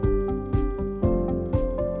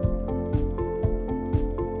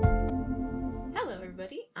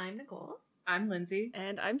I'm Lindsay.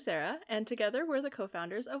 And I'm Sarah, and together we're the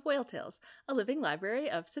co-founders of Whale Tales, a living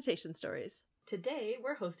library of cetacean stories. Today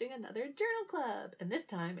we're hosting another journal club, and this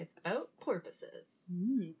time it's about porpoises.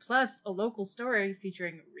 Plus a local story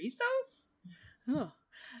featuring Rissos? Oh.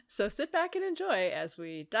 So sit back and enjoy as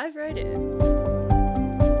we dive right in.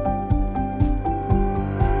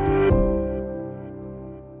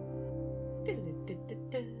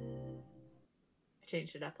 I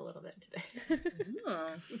changed it up a little bit today.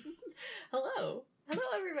 Hello,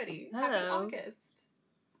 everybody. Hello. Happy August.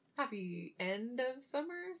 Happy end of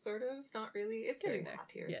summer, sort of. Not really. It's getting hot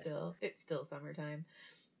here still. It's still summertime.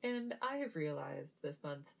 And I have realized this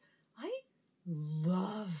month, I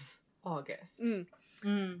love August.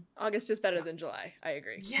 August is better than July. I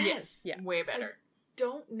agree. Yes. Yeah. Way better.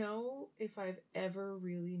 Don't know if I've ever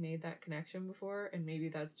really made that connection before, and maybe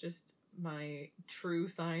that's just my true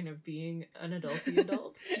sign of being an adulty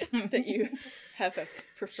adult. That you have a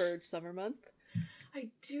preferred summer month. I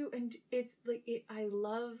do, and it's like I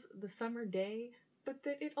love the summer day, but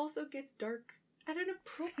that it also gets dark at an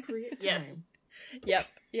appropriate time. Yes.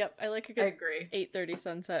 Yep. I like a I good agree. 8:30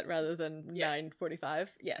 sunset rather than 9:45.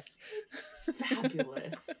 Yes. It's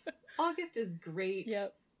fabulous. August is great.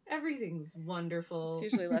 Yep. Everything's wonderful.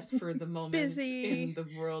 It's usually less for the moment busy in the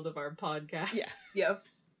world of our podcast. Yeah. Yep.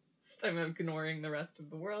 I'm ignoring the rest of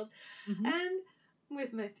the world. Mm-hmm. And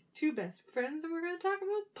with my two best friends, we're going to talk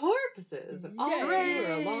about porpoises. And all of Yay! you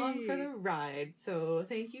are along for the ride. So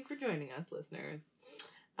thank you for joining us, listeners.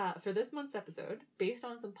 For this month's episode, based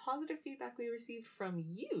on some positive feedback we received from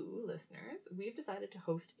you, listeners, we've decided to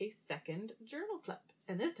host a second journal club.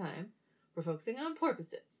 And this time, we're focusing on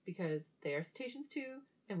porpoises because they are cetaceans too,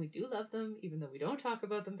 and we do love them, even though we don't talk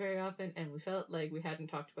about them very often, and we felt like we hadn't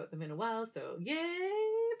talked about them in a while, so yay,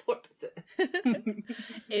 porpoises.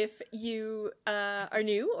 If you are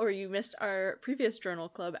new or you missed our previous Journal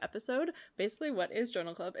Club episode, basically what is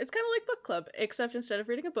Journal Club? It's kind of like book club, except instead of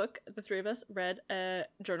reading a book, the three of us read a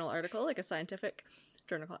journal article, like a scientific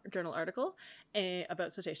journal article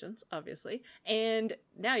about cetaceans, obviously, and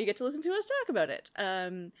now you get to listen to us talk about it.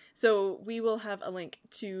 So we will have a link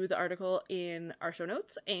to the article in our show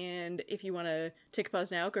notes, and if you want to take a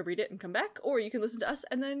pause now, go read it and come back, or you can listen to us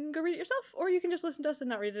and then go read it yourself, or you can just listen to us and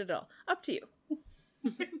not read it at all. Up to you.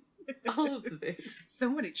 All of the things. So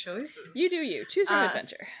many choices. You do you. Choose your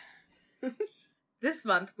adventure. This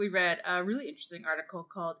month, we read a really interesting article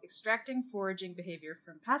called Extracting Foraging Behavior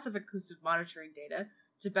from Passive Acoustic Monitoring Data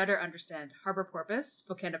to Better Understand Harbor Porpoise,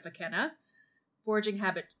 Phocaena phocaena, Foraging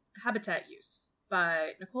Habitat Use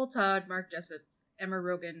by Nicole Todd, Mark Jessup, Emma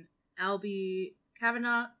Rogan, Albie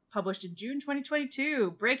Kavanagh, published in June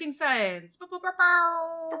 2022. Breaking Science.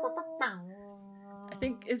 I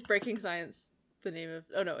think is Breaking Science the name of?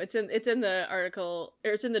 Oh no, it's in the article,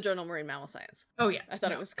 or it's in the journal Marine Mammal Science. Oh yeah, I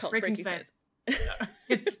thought it was called Breaking Science.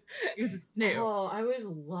 It's because it's new. Oh, I would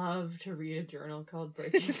love to read a journal called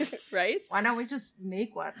Breaking Science. Right? Why don't we just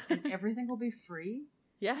make one and everything will be free?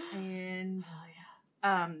 Yeah. And Oh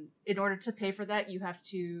yeah. in order to pay for that, you have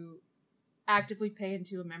to actively pay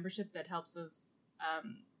into a membership that helps us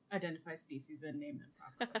identify species and name them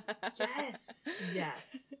properly. Yes.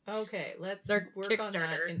 Okay, let's It's our work on that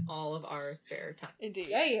Kickstarter. in all of our spare time. Indeed.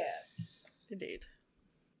 Yeah. Indeed.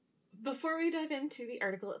 Before we dive into the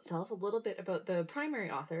article itself, a little bit about the primary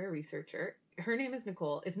author, researcher. Her name is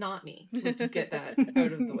Nicole. It's not me. Let's just get that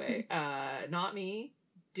out of the way. Not me.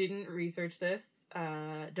 Didn't research this.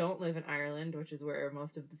 Don't live in Ireland, which is where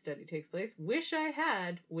most of the study takes place. Wish I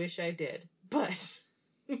had. Wish I did. But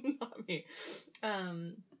not me.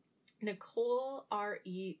 Nicole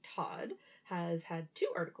R.E. Todd has had two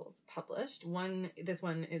articles published. This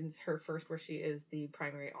one is her first where she is the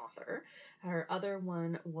primary author. Her other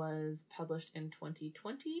one was published in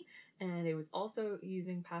 2020, and it was also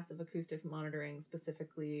using passive acoustic monitoring,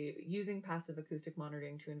 specifically using passive acoustic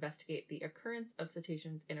monitoring to investigate the occurrence of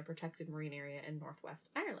cetaceans in a protected marine area in Northwest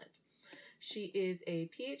Ireland. She is a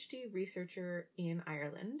PhD researcher in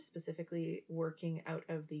Ireland, specifically working out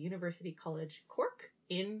of the University College Cork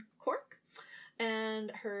in Cork.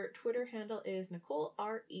 And her Twitter handle is Nicole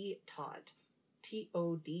R.E. Todd.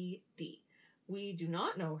 T-O-D-D. We do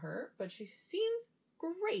not know her, but she seems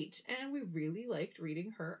great, and we really liked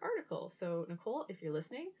reading her article. So, Nicole, if you're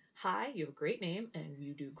listening, hi, you have a great name, and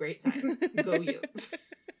you do great science. Go you.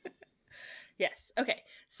 Yes. Okay.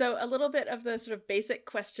 So a little bit of the sort of basic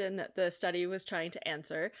question that the study was trying to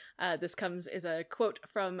answer. This is a quote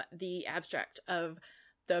from the abstract of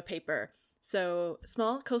the paper. So,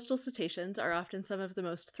 small coastal cetaceans are often some of the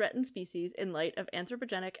most threatened species in light of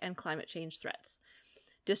anthropogenic and climate change threats.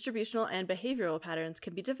 distributional and behavioral patterns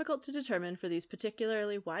can be difficult to determine for these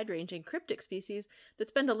particularly wide-ranging cryptic species that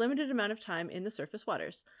spend a limited amount of time in the surface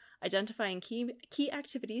waters. Identifying key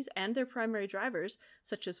activities and their primary drivers,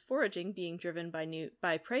 such as foraging being driven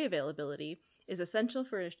by prey availability, is essential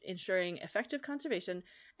for ensuring effective conservation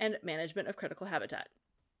and management of critical habitat.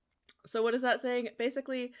 So what is that saying?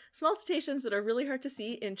 Basically, small cetaceans that are really hard to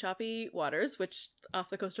see in choppy waters, which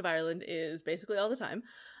off the coast of Ireland is basically all the time.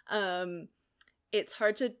 It's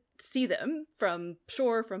hard to see them from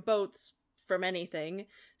shore, from boats, from anything.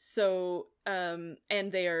 So, and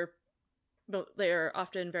they are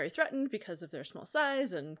often very threatened because of their small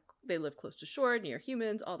size, and they live close to shore, near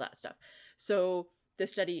humans, all that stuff. So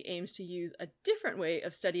this study aims to use a different way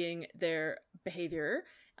of studying their behavior,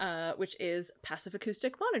 which is passive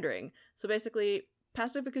acoustic monitoring. So basically,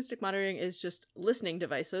 passive acoustic monitoring is just listening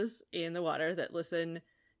devices in the water that listen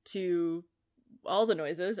to all the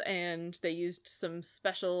noises, and they used some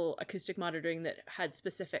special acoustic monitoring that had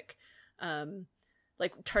specific,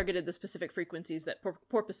 targeted the specific frequencies that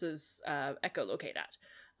porpoises echolocate at.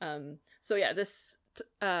 So yeah, this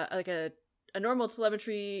a normal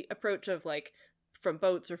telemetry approach of from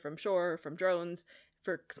boats or from shore or from drones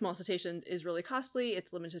for small cetaceans is really costly.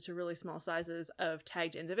 It's limited to really small sizes of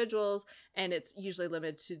tagged individuals, and it's usually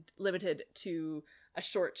limited to a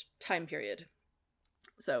short time period.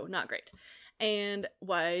 So not great. And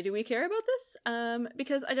why do we care about this?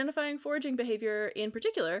 Because identifying foraging behavior in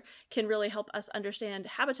particular can really help us understand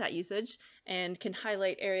habitat usage and can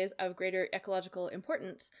highlight areas of greater ecological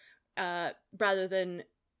importance, rather than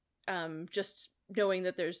just knowing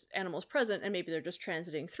that there's animals present and maybe they're just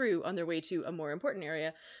transiting through on their way to a more important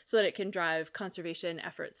area, so that it can drive conservation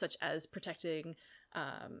efforts such as protecting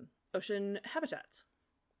ocean habitats.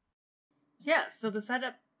 Yeah, so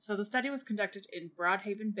the study was conducted in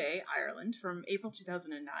Broadhaven Bay, Ireland, from April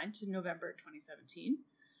 2009 to November 2017.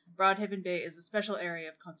 Broadhaven Bay is a special area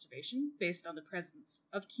of conservation based on the presence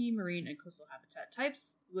of key marine and coastal habitat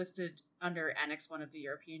types listed under Annex 1 of the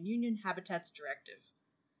European Union Habitats Directive,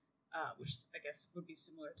 which I guess would be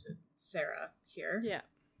similar to SARA here. Yeah.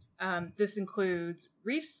 This includes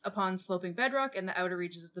reefs upon sloping bedrock in the outer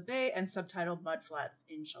reaches of the bay and subtidal mudflats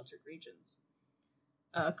in sheltered regions.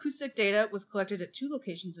 Acoustic data was collected at 2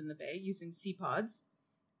 locations in the bay using CPODs.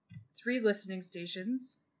 3 listening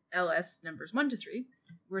stations, LS numbers 1 to 3,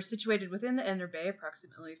 were situated within the inner bay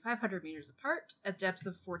approximately 500 meters apart at depths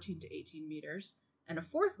of 14 to 18 meters, and a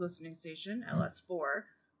 4th listening station, LS4,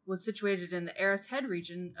 was situated in the Erith Head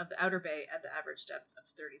region of the outer bay at the average depth of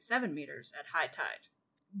 37 meters at high tide.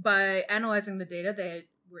 By analyzing the data, they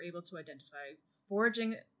were able to identify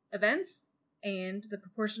foraging events and the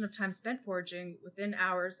proportion of time spent foraging within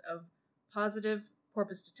hours of positive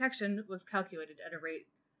porpoise detection was calculated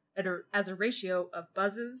as a ratio of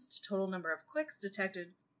buzzes to total number of clicks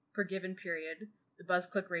detected per given period. The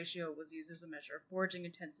buzz-click ratio was used as a measure of foraging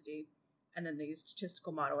intensity, and then they used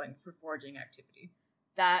statistical modeling for foraging activity.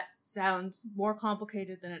 That sounds more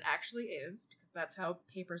complicated than it actually is, because that's how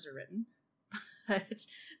papers are written. But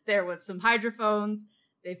there was some hydrophones.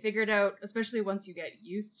 They figured out, especially once you get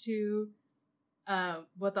used to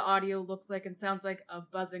what the audio looks like and sounds like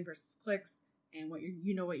of buzzing versus clicks, and what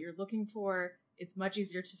you know what you're looking for, it's much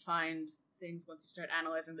easier to find things once you start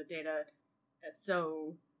analyzing the data.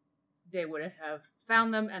 So they would have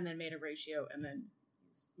found them and then made a ratio and then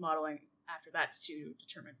used modeling after that to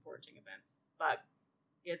determine foraging events. But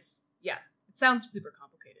it sounds super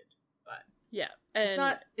complicated, but yeah,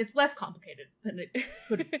 and it's less complicated than it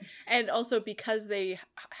could be. And also because they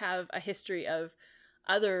have a history of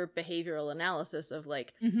other behavioral analysis of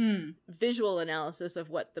visual analysis of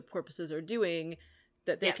what the porpoises are doing,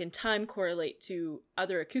 that they can time correlate to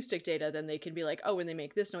other acoustic data, then they can be like, oh, when they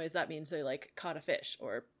make this noise, that means they caught a fish,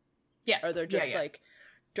 or they're just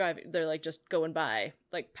driving, they're just going by,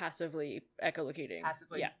 passively echolocating.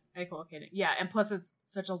 Echolocating. Yeah, and plus it's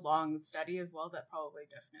such a long study as well that probably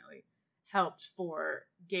definitely helped for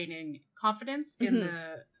gaining confidence in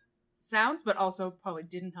the sounds, but also probably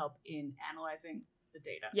didn't help in analyzing the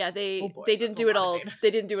data. Yeah, they didn't do it all.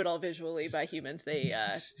 They didn't do it all visually by humans. They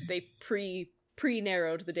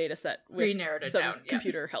pre-narrowed the data set with some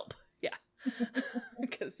computer help. Yeah,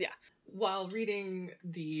 because While reading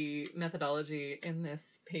the methodology in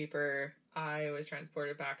this paper, I was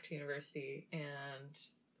transported back to university and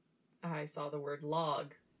I saw the word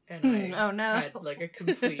log. And I had a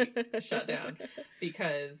complete shutdown,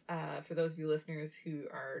 because for those of you listeners who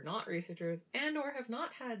are not researchers and or have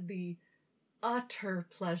not had the utter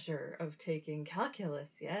pleasure of taking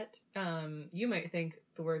calculus yet, you might think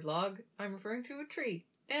the word log, I'm referring to a tree.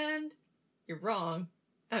 And you're wrong.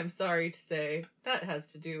 I'm sorry to say, that has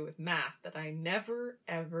to do with math that I never,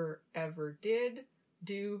 ever, ever did,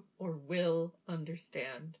 do, or will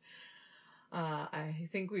understand. I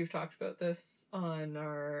think we've talked about this on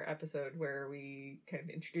our episode where we kind of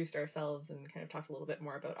introduced ourselves and kind of talked a little bit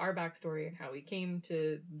more about our backstory and how we came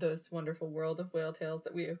to this wonderful world of Whale Tales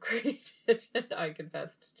that we have created. And I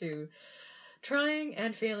confessed to trying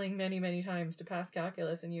and failing many, many times to pass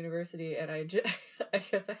calculus in university, and I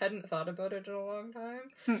guess I hadn't thought about it in a long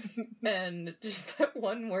time. And just that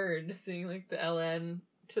one word, seeing like the ln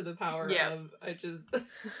to the power of, I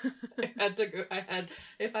had to go,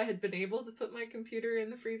 if I had been able to put my computer in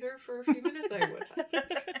the freezer for a few minutes, I would have.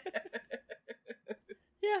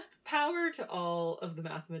 Yeah. Power to all of the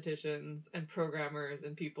mathematicians and programmers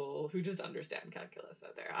and people who just understand calculus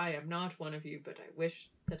out there. I am not one of you, but I wish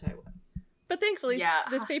that I was. But thankfully,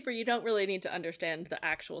 this paper, you don't really need to understand the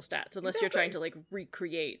actual stats unless you're trying to, like,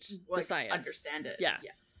 recreate the science. Understand it. Yeah.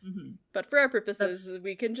 Mm-hmm. But for our purposes,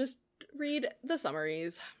 we can just read the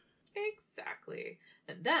summaries. Exactly.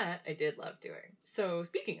 And that I did love doing. So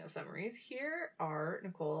speaking of summaries, here are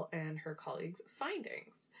Nicole and her colleagues'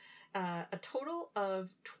 findings. A total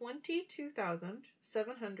of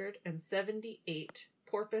 22,778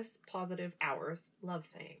 porpoise-positive hours, love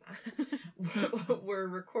saying that, were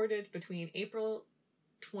recorded between April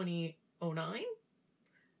 2009.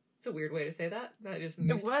 It's a weird way to say that. I just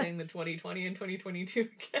missed saying the 2020 and 2022, I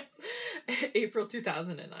guess. April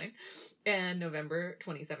 2009 and November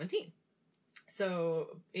 2017.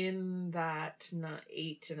 So in that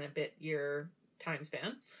 8 and a bit year time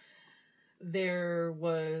span, there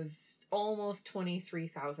was almost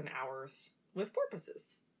 23,000 hours with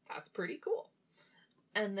porpoises. That's pretty cool.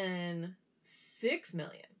 And then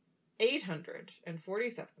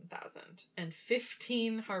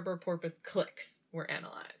 6,847,015 harbor porpoise clicks were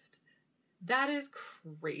analyzed. That is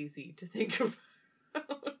crazy to think about.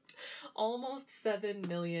 Almost 7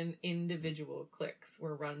 million individual clicks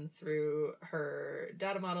were run through her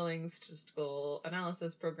data modeling statistical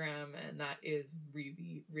analysis program, and that is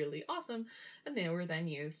really, really awesome. And they were then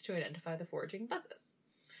used to identify the foraging buzzes.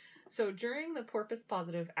 So during the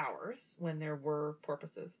porpoise-positive hours, when there were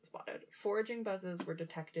porpoises spotted, foraging buzzes were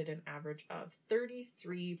detected an average of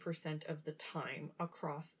 33% of the time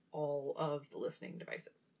across all of the listening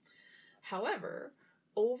devices. However,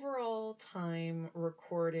 overall time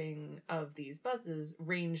recording of these buzzes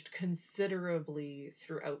ranged considerably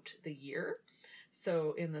throughout the year.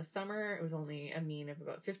 So in the summer, it was only a mean of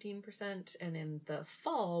about 15%, and in the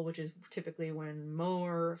fall, which is typically when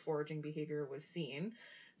more foraging behavior was seen,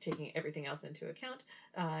 taking everything else into account,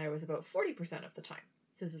 it was about 40% of the time.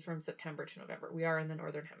 So this is from September to November. We are in the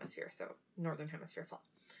Northern Hemisphere, so Northern Hemisphere fall.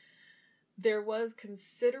 There was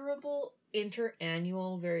considerable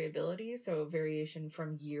interannual variability, so variation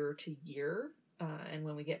from year to year. And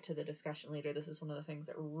when we get to the discussion later, this is one of the things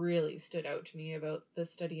that really stood out to me about the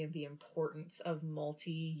study and the importance of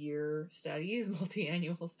multi-year studies,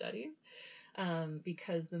 multi-annual studies.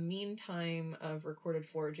 Because the mean time of recorded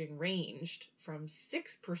foraging ranged from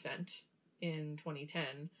 6% in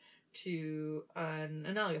 2010 to an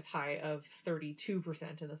analogous high of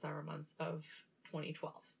 32% in the summer months of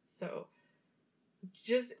 2012. So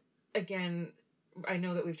just, again, I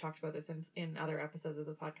know that we've talked about this in other episodes of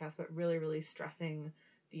the podcast, but really, really stressing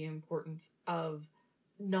the importance of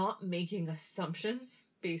not making assumptions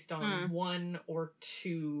based on one or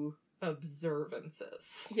two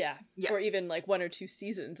observances. Yeah. Or even like 1 or 2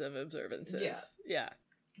 seasons of observances. Yeah.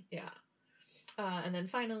 And then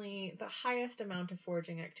finally, the highest amount of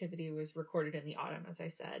foraging activity was recorded in the autumn, as I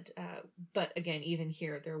said. But again, even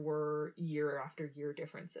here, there were year after year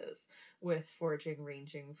differences, with foraging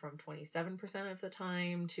ranging from 27% of the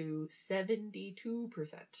time to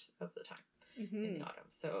 72% of the time in the autumn.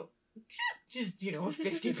 So just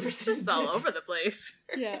 50%. Just all over the place.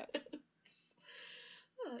 Yeah.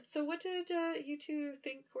 So what did you two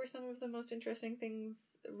think were some of the most interesting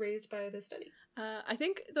things raised by the study? I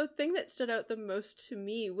think the thing that stood out the most to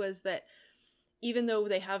me was that even though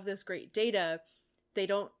they have this great data, they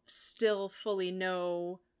don't still fully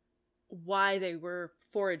know why they were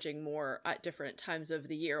foraging more at different times of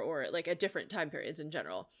the year, or like at different time periods in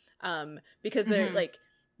general. Because they're like,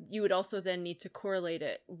 you would also then need to correlate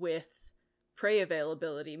it with prey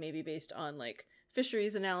availability, maybe based on like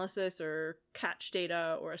fisheries analysis or catch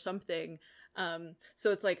data or something.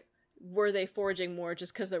 So it's like, were they foraging more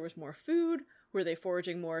just because there was more food? Were they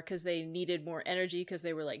foraging more because they needed more energy because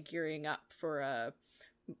they were like gearing up for a,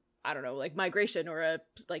 I don't know, like migration or a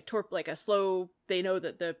like a slow, they know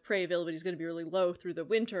that the prey availability is going to be really low through the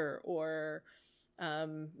winter, or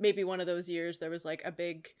maybe one of those years there was like a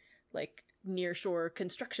big like nearshore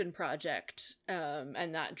construction project,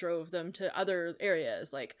 and that drove them to other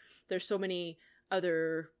areas. Like there's so many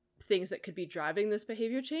other things that could be driving this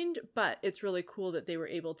behavior change, but it's really cool that they were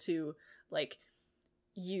able to like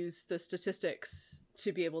use the statistics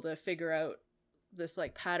to be able to figure out this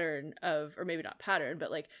like pattern of, or maybe not pattern,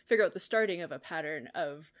 but like figure out the starting of a pattern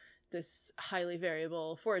of this highly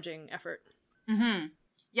variable foraging effort. Mm-hmm.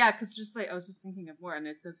 Yeah, because just like I was just thinking of more, and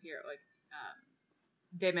it says here like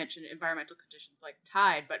they mentioned environmental conditions like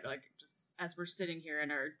tide, but like just as we're sitting here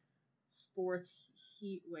in our 4th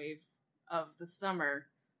heat wave of the summer,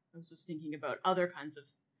 I was just thinking about other kinds of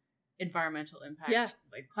environmental impacts,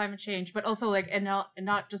 like climate change, but also like and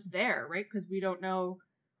not just there, right? Because we don't know,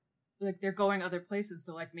 like they're going other places,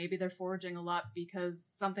 so like maybe they're foraging a lot because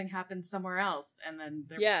something happened somewhere else, and then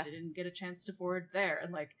they didn't get a chance to forage there,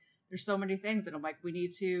 and like there's so many things, and I'm like, we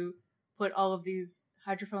need to put all of these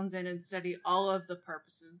hydrophones in and study all of the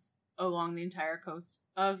purposes along the entire coast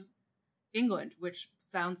of England, which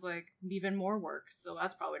sounds like even more work. So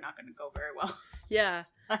that's probably not going to go very well. Yeah.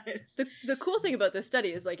 The cool thing about this study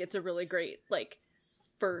is like it's a really great like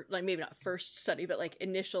for like maybe not first study, but like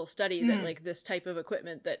initial study that like this type of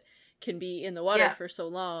equipment that can be in the water for so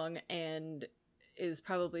long and is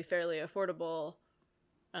probably fairly affordable.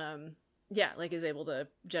 Like is able to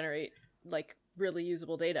generate like really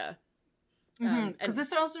usable data. Because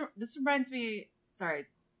this reminds me, sorry,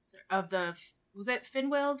 of was it fin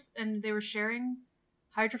whales, and they were sharing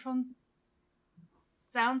hydrophone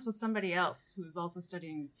sounds with somebody else who was also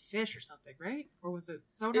studying fish or something, right? Or was it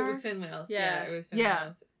sonar? It was fin whales. Yeah, it was fin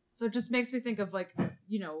whales. So it just makes me think of like,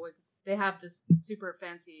 you know, like they have this super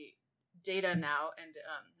fancy data now, and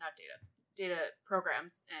not data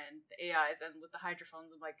programs and the AIs, and with the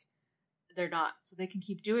hydrophones, I'm like, they're not, so they can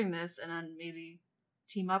keep doing this and then maybe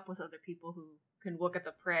team up with other people who can look at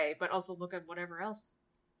the prey, but also look at whatever else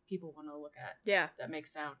people want to look at. Yeah. That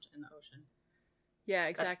makes sound in the ocean. Yeah,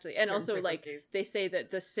 exactly. And also like they say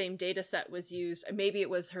that the same data set was used, maybe it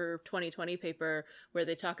was her 2020 paper where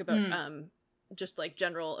they talk about just like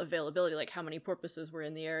general availability, like how many porpoises were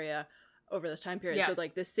in the area over this time period. Yeah. So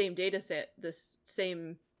like this same data set, this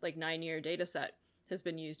same like 9-year data set has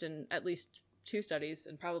been used in at least 2 studies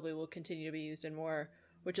and probably will continue to be used in more,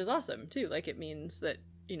 which is awesome too. Like it means that,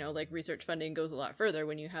 you know, like research funding goes a lot further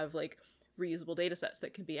when you have like reusable data sets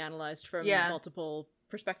that can be analyzed from multiple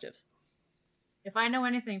perspectives. If I know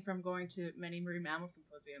anything from going to many marine mammal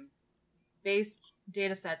symposiums, base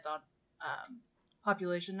data sets on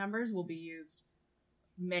population numbers will be used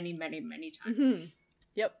many, many, many times. Mm-hmm.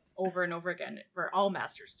 Yep. Over and over again for all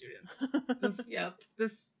master's students.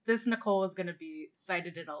 This Nicole is going to be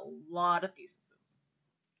cited in a lot of theses.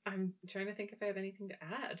 I'm trying to think if I have anything to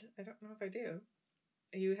add. I don't know if I do.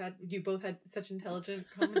 You both had such intelligent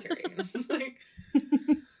commentary. Like,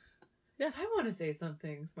 yeah, I want to say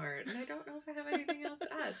something smart, and I don't know if I have anything else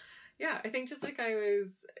to add. Yeah, I think just like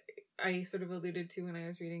I sort of alluded to when I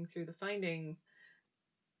was reading through the findings,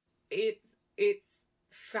 it's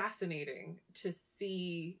fascinating to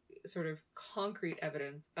see sort of concrete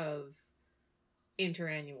evidence of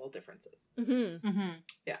interannual differences. Mm-hmm. Mm-hmm.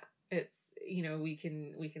 Yeah. It's, you know, we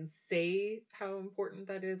can say how important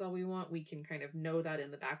that is all we want. We can kind of know that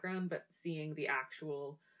in the background, but seeing the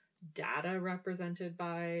actual data represented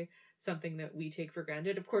by something that we take for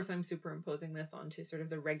granted. Of course, I'm superimposing this onto sort of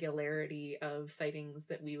the regularity of sightings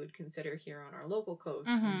that we would consider here on our local coast.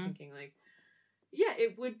 Mm-hmm. And thinking like, yeah,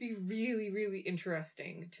 it would be really, really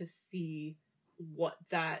interesting to see what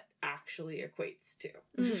that actually equates to.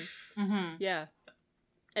 Mm-hmm. Mm-hmm. Yeah.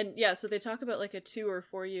 And yeah, so they talk about like a 2 or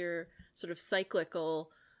 4 year sort of cyclical,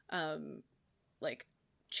 like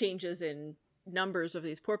changes in numbers of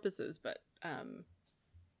these porpoises, but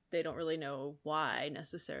they don't really know why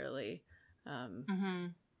necessarily.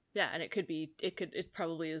 Yeah, and it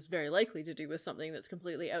probably is very likely to do with something that's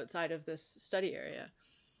completely outside of this study area.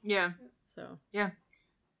 Yeah. So. Yeah,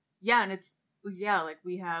 and it's, like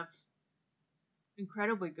we have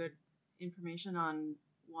incredibly good information on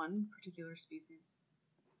one particular species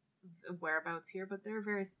whereabouts here, but they're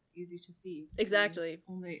very easy to see. Exactly. There's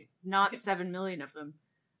only not 7 million of them.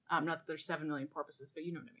 Not that there's 7 million porpoises, but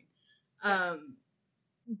you know what I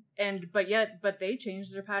mean. But they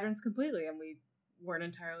changed their patterns completely, and we weren't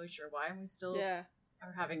entirely sure why, and we still are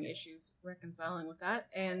having issues reconciling with that,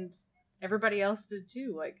 and everybody else did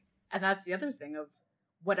too. Like, and that's the other thing of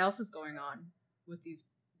what else is going on with these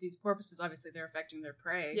porpoises. Obviously, they're affecting their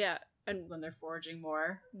prey. Yeah, and when they're foraging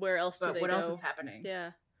more, where else do they go? What else is happening?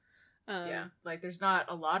 Yeah. Like there's not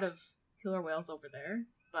a lot of killer whales over there,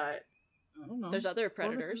 but I don't know. There's other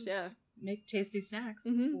predators, make tasty snacks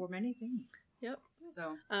for many things. Yep.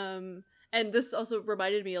 So, And this also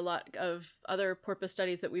reminded me a lot of other porpoise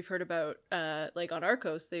studies that we've heard about, like on our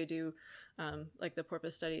coast. They do like the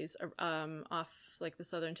porpoise studies off like the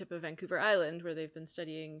southern tip of Vancouver Island, where they've been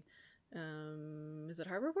studying, is it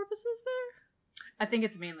harbor porpoises there? I think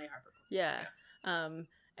it's mainly harbor porpoises. Yeah.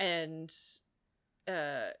 And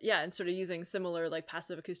and sort of using similar like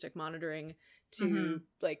passive acoustic monitoring to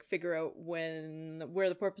like figure out where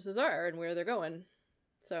the porpoises are and where they're going.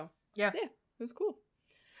 So yeah, it was cool.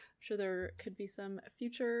 I'm sure there could be some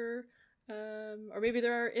future, or maybe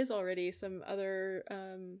there is already some other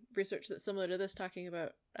research that's similar to this, talking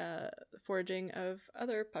about foraging of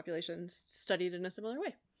other populations studied in a similar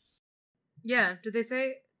way. Yeah, did they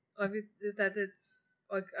say that it's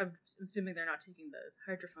like, I'm assuming they're not taking the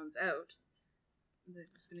hydrophones out? They're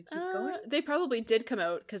just going to keep going? They probably did come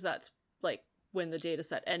out because that's like when the data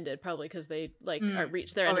set ended, probably because they like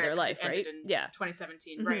reached their end of their life, right? In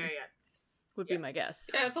 2017, right? Yeah. Would be my guess.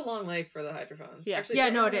 Yeah, it's a long life for the hydrophones. Yeah, actually, no, it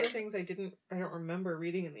is. One of the things I don't remember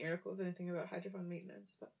reading in the articles anything about hydrophone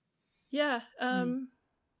maintenance, but yeah,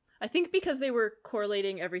 I think because they were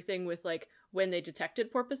correlating everything with like when they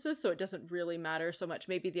detected porpoises, so it doesn't really matter so much.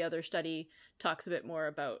 Maybe the other study talks a bit more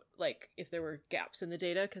about like if there were gaps in the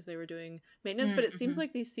data because they were doing maintenance, but it seems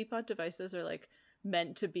like these CPOD devices are like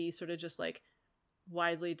meant to be sort of just like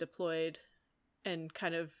widely deployed and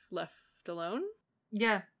kind of left alone.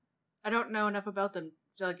 Yeah, I don't know enough about them.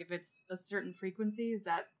 So like if it's a certain frequency, is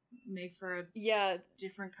that make for a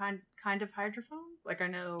different kind of hydrophone? Like I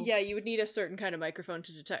know. Yeah, you would need a certain kind of microphone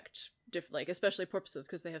to detect like especially porpoises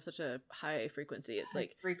because they have such a high frequency. It's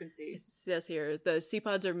like frequency. It says here the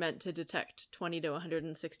CPODs are meant to detect 20 to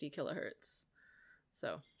 160 kilohertz.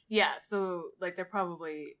 So yeah, so like they're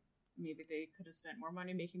probably, maybe they could have spent more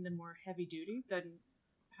money making them more heavy duty than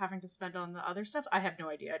having to spend on the other stuff. I have no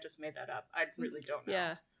idea. I just made that up. I really don't know.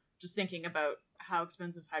 Yeah. Just thinking about how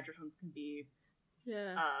expensive hydrophones can be.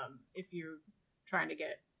 Yeah. If you're trying to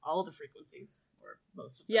get all the frequencies or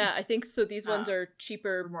most of them. Yeah, I think so. These ones are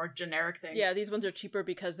cheaper. More generic things. Yeah, these ones are cheaper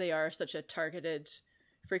because they are such a targeted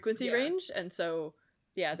frequency range, and so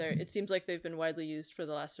it seems like they've been widely used for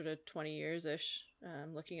the last sort of 20 years ish.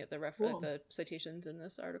 Looking at the citations in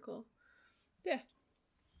this article. Yeah.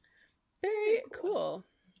 Very cool.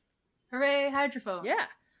 Hooray, hydrophones. Yeah.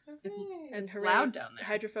 It's loud down there.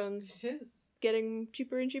 Hydrophones it is getting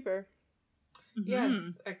cheaper and cheaper. Yes,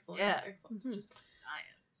 excellent. Yeah, excellent. It's just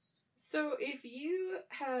science. So if you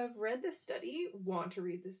have read the study, want to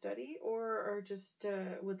read the study, or are just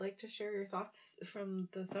would like to share your thoughts from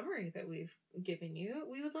the summary that we've given you,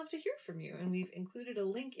 we would love to hear from you. And we've included a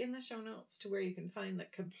link in the show notes to where you can find the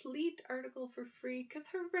complete article for free, because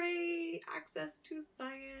hooray, access to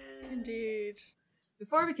science. Indeed.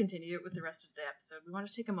 Before we continue with the rest of the episode, we want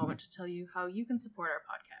to take a moment to tell you how you can support our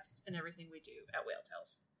podcast and everything we do at Whale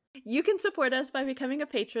Tales. You can support us by becoming a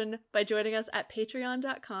patron by joining us at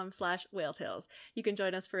patreon.com/whaletales. You can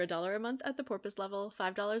join us for $1 a month at the porpoise level,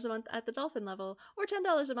 $5 a month at the dolphin level, or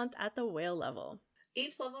 $10 a month at the whale level.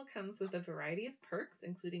 Each level comes with a variety of perks,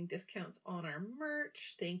 including discounts on our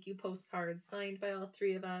merch, thank you postcards signed by all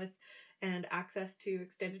three of us, and access to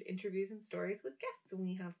extended interviews and stories with guests when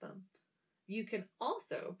we have them. You can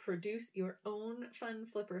also produce your own fun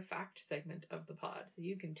flipper fact segment of the pod, so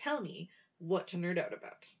you can tell me what to nerd out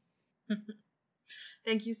about.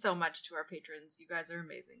 Thank you so much to our patrons. You guys are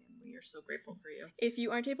amazing, and we are so grateful for you. If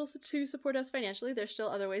you aren't able to support us financially, there's still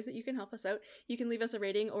other ways that you can help us out. You can leave us a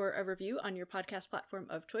rating or a review on your podcast platform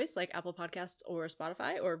of choice, like Apple Podcasts or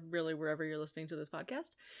Spotify, or really wherever you're listening to this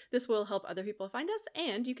podcast. This will help other people find us,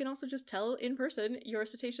 and you can also just tell in person your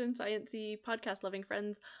cetacean, science-y, podcast-loving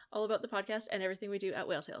friends all about the podcast and everything we do at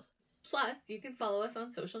Whale Tales. Plus, you can follow us on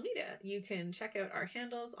social media. You can check out our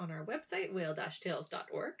handles on our website,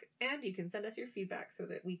 whale-tales.org, and you can send us your feedback so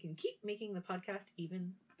that we can keep making the podcast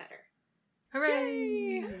even better.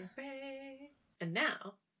 Hooray! Hooray! And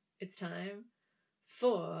now, it's time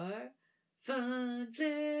for Fun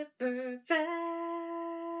Flipper Fact.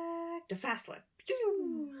 A fast one.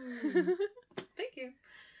 Thank you.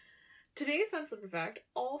 Today's Fun Flipper Fact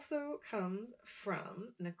also comes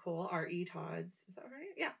from Nicole R.E. Todd's, is that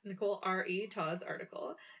right? Yeah, Nicole R.E. Todd's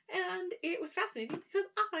article, and it was fascinating because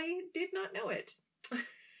I did not know it.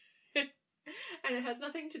 And it has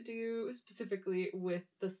nothing to do specifically with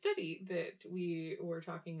the study that we were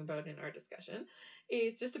talking about in our discussion.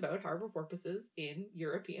 It's just about harbor porpoises in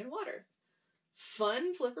European waters.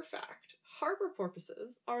 Fun Flipper Fact. Harbor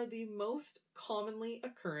porpoises are the most commonly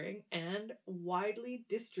occurring and widely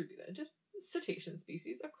distributed cetacean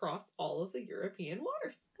species across all of the European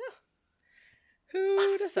waters.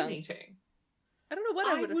 Who Fascinating. I don't know what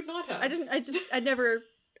I would not have. I never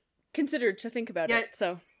considered to think about it,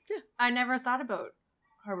 so. Yeah. I never thought about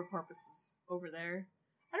harbor porpoises over there.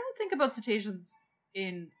 I don't think about cetaceans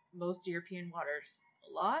in most European waters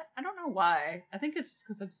a lot. I don't know why. I think it's just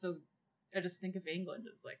because I just think of England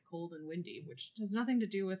as like cold and windy, which has nothing to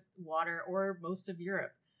do with water or most of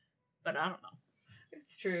Europe. But I don't know.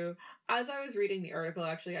 It's true. As I was reading the article,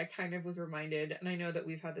 actually, I kind of was reminded, and I know that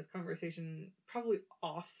we've had this conversation probably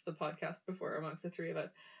off the podcast before amongst the three of us,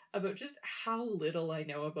 about just how little I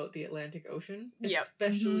know about the Atlantic Ocean, Yep.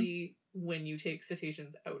 especially when you take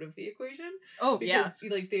cetaceans out of the equation. Oh, Because,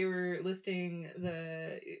 like, they were listing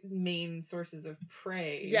the main sources of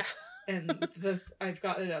prey. Yeah. And I've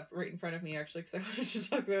got it up right in front of me, actually, because I wanted to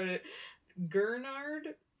talk about it.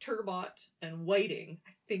 Gurnard, turbot, and whiting.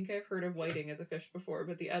 I think I've heard of whiting as a fish before,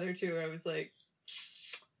 but the other two, I was like,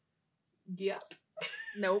 yep.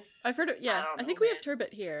 Nope. I've heard of, yeah. I don't I think know, we have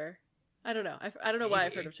turbot here. I don't know. I don't know why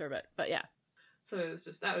I've heard of turbot, but yeah. So it was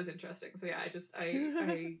just, that was interesting. So yeah,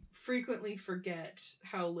 I frequently forget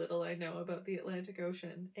how little I know about the Atlantic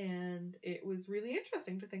Ocean. And it was really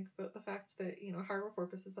interesting to think about the fact that, harbor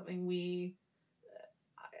porpoise is something we,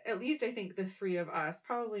 at least I think the three of us,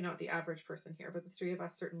 probably not the average person here, but the three of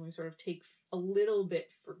us certainly sort of take a little bit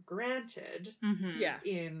for granted Yeah.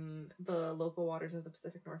 in the local waters of the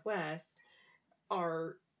Pacific Northwest,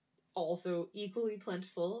 are also equally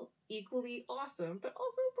plentiful, equally awesome, but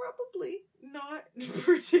also probably not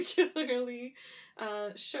particularly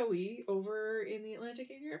showy over in the Atlantic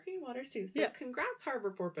and European waters too. So congrats,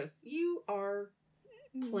 harbor porpoise. You are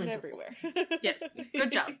plentiful. Everywhere. Yes.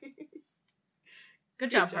 Good job.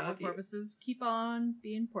 Good job, harbor porpoises. Keep on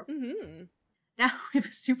being porpoises. Mm-hmm. Now, we have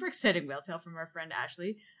a super exciting whale tale from our friend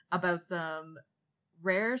Ashley about some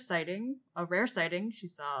rare sighting she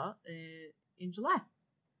saw in July.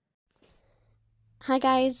 Hi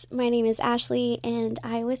guys, my name is Ashley, and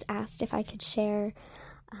I was asked if I could share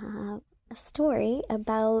a story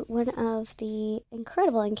about one of the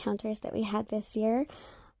incredible encounters that we had this year.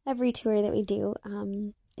 Every tour that we do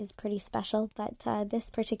is pretty special, but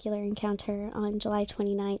this particular encounter on July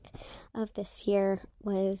 29th of this year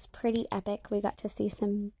was pretty epic. We got to see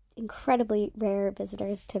some incredibly rare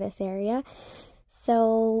visitors to this area.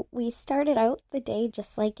 So we started out the day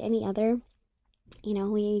just like any other.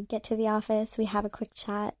 We get to the office, we have a quick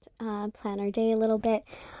chat, plan our day a little bit.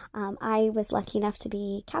 I was lucky enough to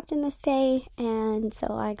be captain this day, and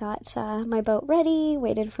so I got my boat ready,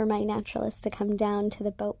 waited for my naturalist to come down to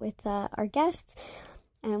the boat with our guests,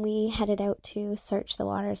 and we headed out to search the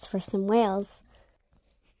waters for some whales.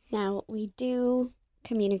 Now, we do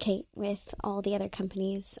communicate with all the other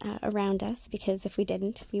companies around us, because if we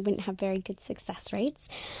didn't, we wouldn't have very good success rates.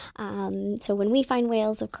 So when we find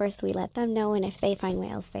whales, of course, we let them know, and if they find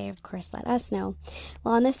whales, they, of course, let us know.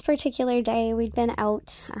 Well, on this particular day, we'd been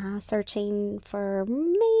out searching for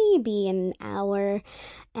maybe an hour,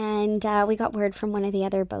 and we got word from one of the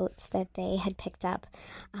other boats that they had picked up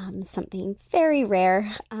something very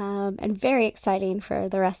rare and very exciting for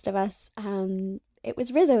the rest of us. It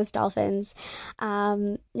was Rizzo's dolphins.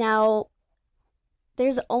 Now,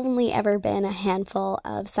 there's only ever been a handful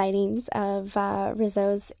of sightings of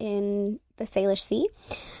Rizzo's in the Salish Sea.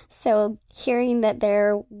 So hearing that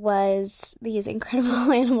there was these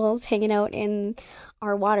incredible animals hanging out in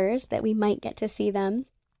our waters, that we might get to see them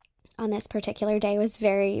on this particular day, was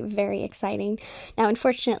very, very exciting. Now,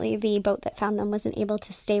 unfortunately, the boat that found them wasn't able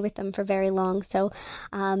to stay with them for very long, so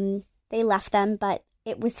they left them, but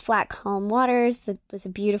it was flat, calm waters. It was a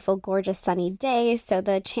beautiful, gorgeous, sunny day, so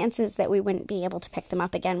the chances that we wouldn't be able to pick them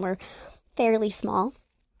up again were fairly small.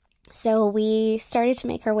 So we started to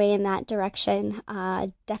make our way in that direction.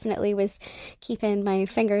 Definitely was keeping my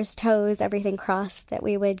fingers, toes, everything crossed that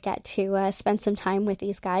we would get to spend some time with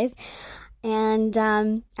these guys. And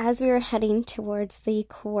as we were heading towards the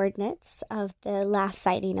coordinates of the last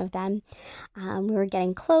sighting of them, we were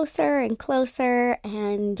getting closer and closer,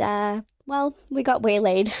 and we got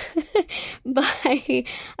waylaid by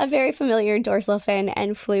a very familiar dorsal fin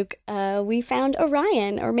and fluke. We found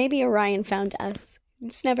Orion, or maybe Orion found us.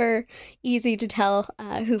 It's never easy to tell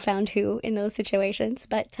who found who in those situations.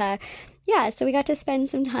 But so we got to spend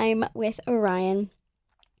some time with Orion.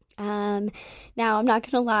 Now, I'm not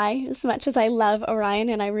going to lie, as much as I love Orion,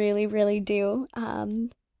 and I really, really do, I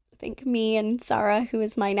think me and Sarah, who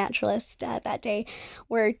was my naturalist that day,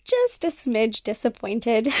 were just a smidge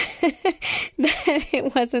disappointed that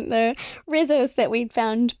it wasn't the Rizzos that we'd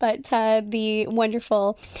found, but the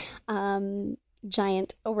wonderful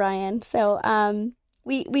giant Orion. So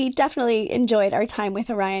we definitely enjoyed our time with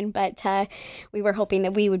Orion, but we were hoping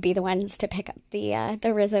that we would be the ones to pick up the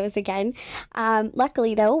Rizzos again.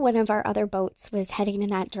 Luckily, though, one of our other boats was heading in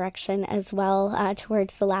that direction as well,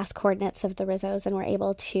 towards the last coordinates of the Rizzos, and we're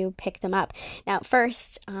able to pick them up. Now, at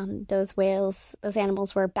first, those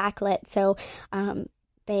animals were backlit, so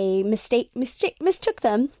they mistook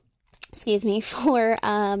them, for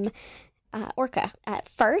orca at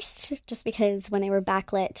first, just because when they were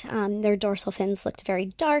backlit, their dorsal fins looked very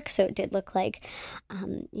dark, so it did look like,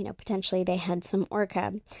 potentially they had some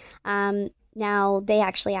orca. Now, they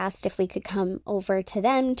actually asked if we could come over to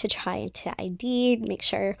them to try to ID, make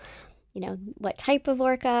sure, what type of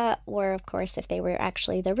orca, or, of course, if they were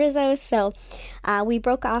actually the Rizzos. So we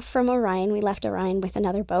broke off from Orion. We left Orion with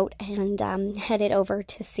another boat and headed over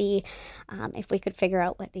to see if we could figure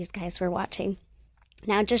out what these guys were watching.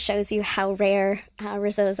 Now, it just shows you how rare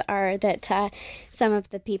Rizzos are, that some of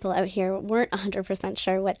the people out here weren't 100%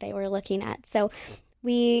 sure what they were looking at. So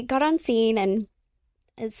we got on scene, and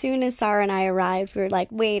as soon as Sarah and I arrived, we were like,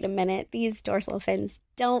 wait a minute, these dorsal fins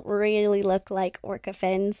don't really look like orca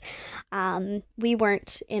fins. We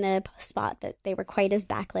weren't in a spot that they were quite as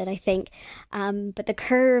backlit, I think. But the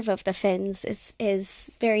curve of the fins is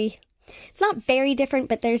very... It's not very different,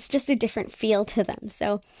 but there's just a different feel to them.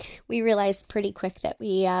 So we realized pretty quick that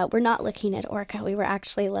we were not looking at orca. We were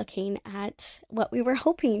actually looking at what we were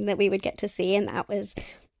hoping that we would get to see, and that was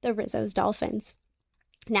the Rizzo's dolphins.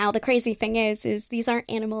 Now, the crazy thing is these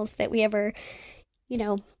aren't animals that we ever,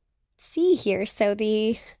 see here. So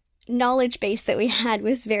the knowledge base that we had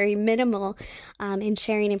was very minimal in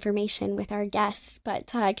sharing information with our guests.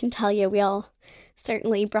 But I can tell you, we all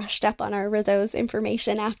certainly brushed up on our Rizzo's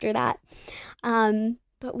information after that.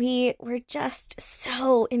 But we were just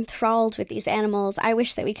so enthralled with these animals. I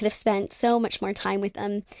wish that we could have spent so much more time with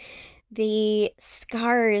them. The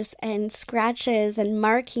scars and scratches and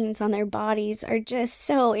markings on their bodies are just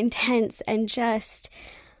so intense and just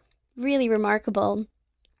really remarkable.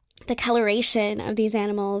 The coloration of these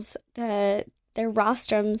animals, their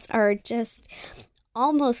rostrums are just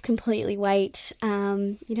almost completely white,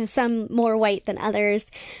 some more white than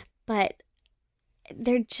others, but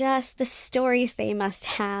they're just the stories they must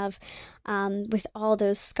have with all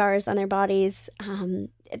those scars on their bodies.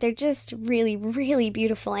 They're just really, really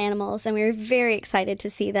beautiful animals, and we were very excited to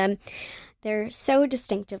see them. They're so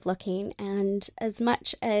distinctive looking, and as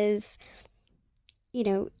much as,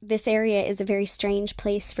 this area is a very strange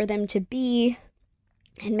place for them to be,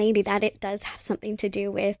 and maybe that it does have something to do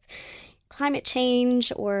with climate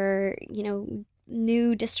change or,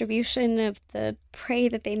 new distribution of the prey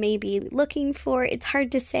that they may be looking for. It's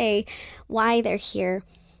hard to say why they're here,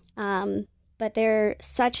 but they're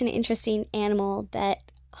such an interesting animal that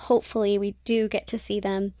hopefully we do get to see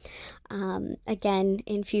them again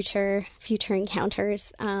in future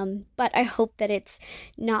encounters. But I hope that it's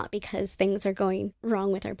not because things are going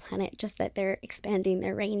wrong with our planet, just that they're expanding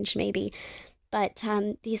their range maybe. But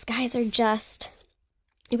these guys are just...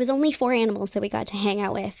 It was only 4 animals that we got to hang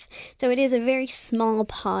out with. So it is a very small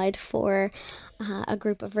pod for a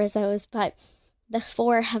group of Rizzos, but the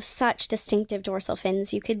 4 have such distinctive dorsal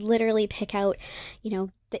fins. You could literally pick out, the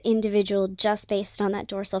individual just based on that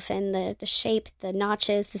dorsal fin, the shape, the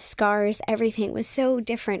notches, the scars, everything was so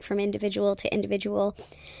different from individual to individual.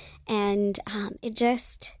 And it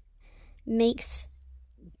just makes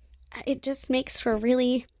for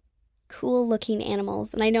really cool looking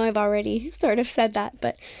animals. And I know I've already sort of said that,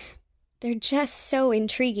 but they're just so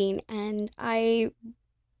intriguing, and I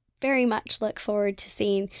very much look forward to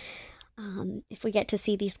seeing if we get to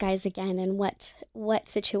see these guys again and what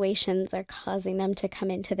situations are causing them to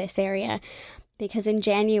come into this area. Because in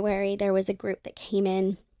January there was a group that came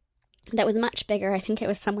in that was much bigger. I think it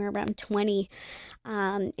was somewhere around 20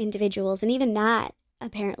 individuals, and even that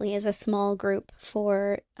apparently is a small group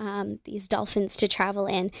for these dolphins to travel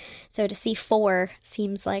in. So to see 4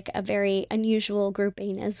 seems like a very unusual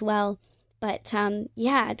grouping as well. But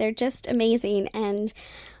they're just amazing. And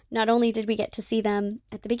not only did we get to see them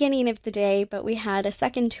at the beginning of the day, but we had a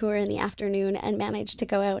second tour in the afternoon and managed to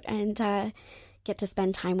go out and get to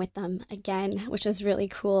spend time with them again, which was really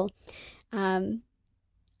cool.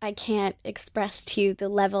 I can't express to you the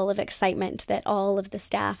level of excitement that all of the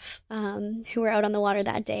staff who were out on the water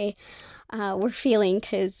that day were feeling,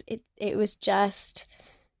 because it was just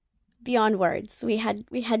beyond words. We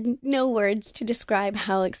had no words to describe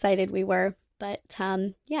how excited we were. But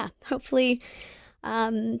hopefully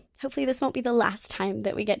this won't be the last time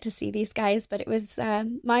that we get to see these guys. But it was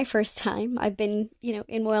my first time. I've been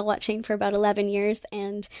in whale watching for about 11 years,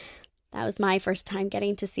 and that was my first time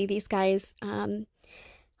getting to see these guys.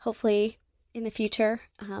 Hopefully in the future,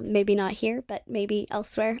 maybe not here, but maybe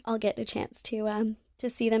elsewhere, I'll get a chance to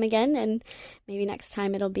see them again, and maybe next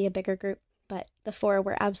time it'll be a bigger group. But the 4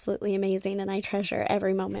 were absolutely amazing, and I treasure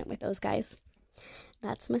every moment with those guys.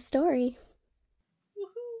 That's my story.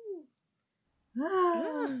 Woohoo!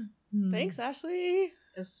 Yeah. Thanks, Ashley.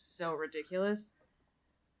 It's so ridiculous.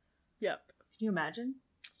 Yep. Can you imagine?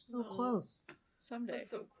 So close. Someday. That's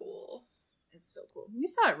so cool. It's so cool. We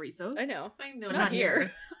saw it at Risos. I know. I know. But not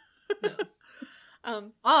here.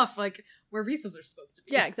 No. Off, like, where Risos are supposed to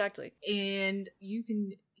be. Yeah, exactly. And you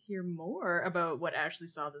can hear more about what Ashley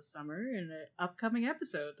saw this summer in an upcoming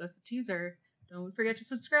episode. That's the teaser. Don't forget to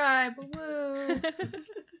subscribe. Woo!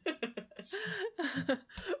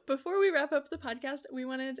 Before we wrap up the podcast, we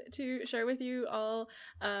wanted to share with you all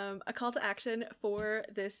a call to action for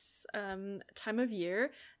this time of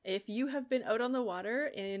year. If you have been out on the water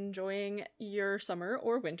enjoying your summer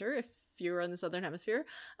or winter, if you're in the Southern Hemisphere,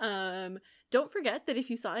 don't forget that if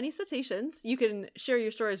you saw any cetaceans, you can share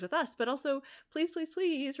your stories with us, but also please, please,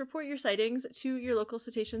 please report your sightings to your local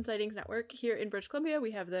Cetacean Sightings Network. Here in British Columbia,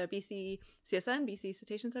 we have the BC CSN, BC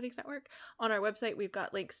Cetacean Sightings Network. On our website, we've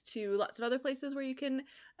got links to lots of other places where you can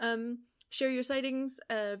share your sightings,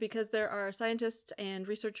 because there are scientists and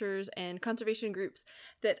researchers and conservation groups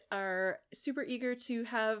that are super eager to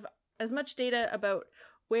have as much data about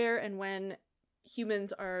where and when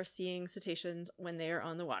humans are seeing cetaceans when they are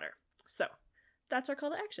on the water. So that's our call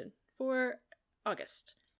to action for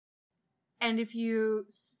August. And if you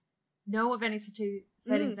know of any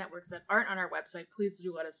sightings networks that aren't on our website, please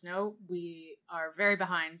do let us know. We are very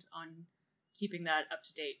behind on keeping that up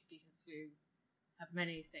to date because we have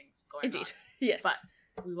many things going on. Indeed. Yes. But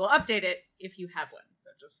we will update it if you have one. So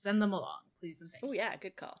just send them along, please and thank you. Oh yeah,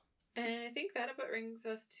 good call. And I think that about brings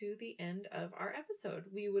us to the end of our episode.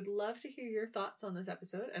 We would love to hear your thoughts on this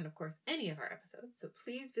episode and, of course, any of our episodes. So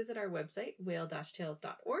please visit our website,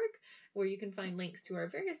 whale-tales.org, where you can find links to our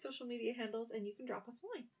various social media handles and you can drop us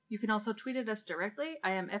a line. You can also tweet at us directly.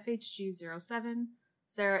 I am FHG07.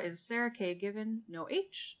 Sarah is Sarah K. Given, no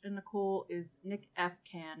H. And Nicole is Nick F.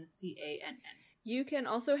 Cann, CANN. You can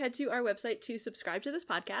also head to our website to subscribe to this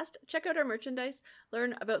podcast, check out our merchandise,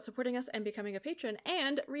 learn about supporting us and becoming a patron,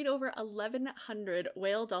 and read over 1,100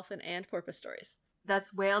 whale, dolphin, and porpoise stories.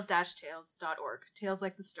 That's whale-tales.org. Tales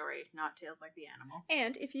like the story, not tales like the animal.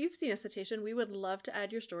 And if you've seen a cetacean, we would love to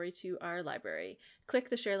add your story to our library. Click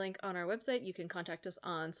the share link on our website. You can contact us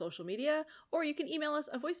on social media, or you can email us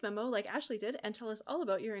a voice memo like Ashley did and tell us all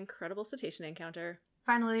about your incredible cetacean encounter.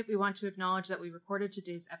 Finally, we want to acknowledge that we recorded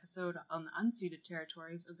today's episode on the unceded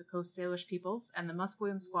territories of the Coast Salish peoples and the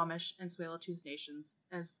Musqueam, Squamish, and Tsleil-Waututh nations,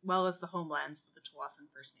 as well as the homelands of the Tsawwassen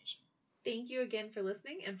First Nation. Thank you again for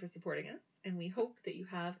listening and for supporting us, and we hope that you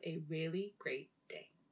have a really great day.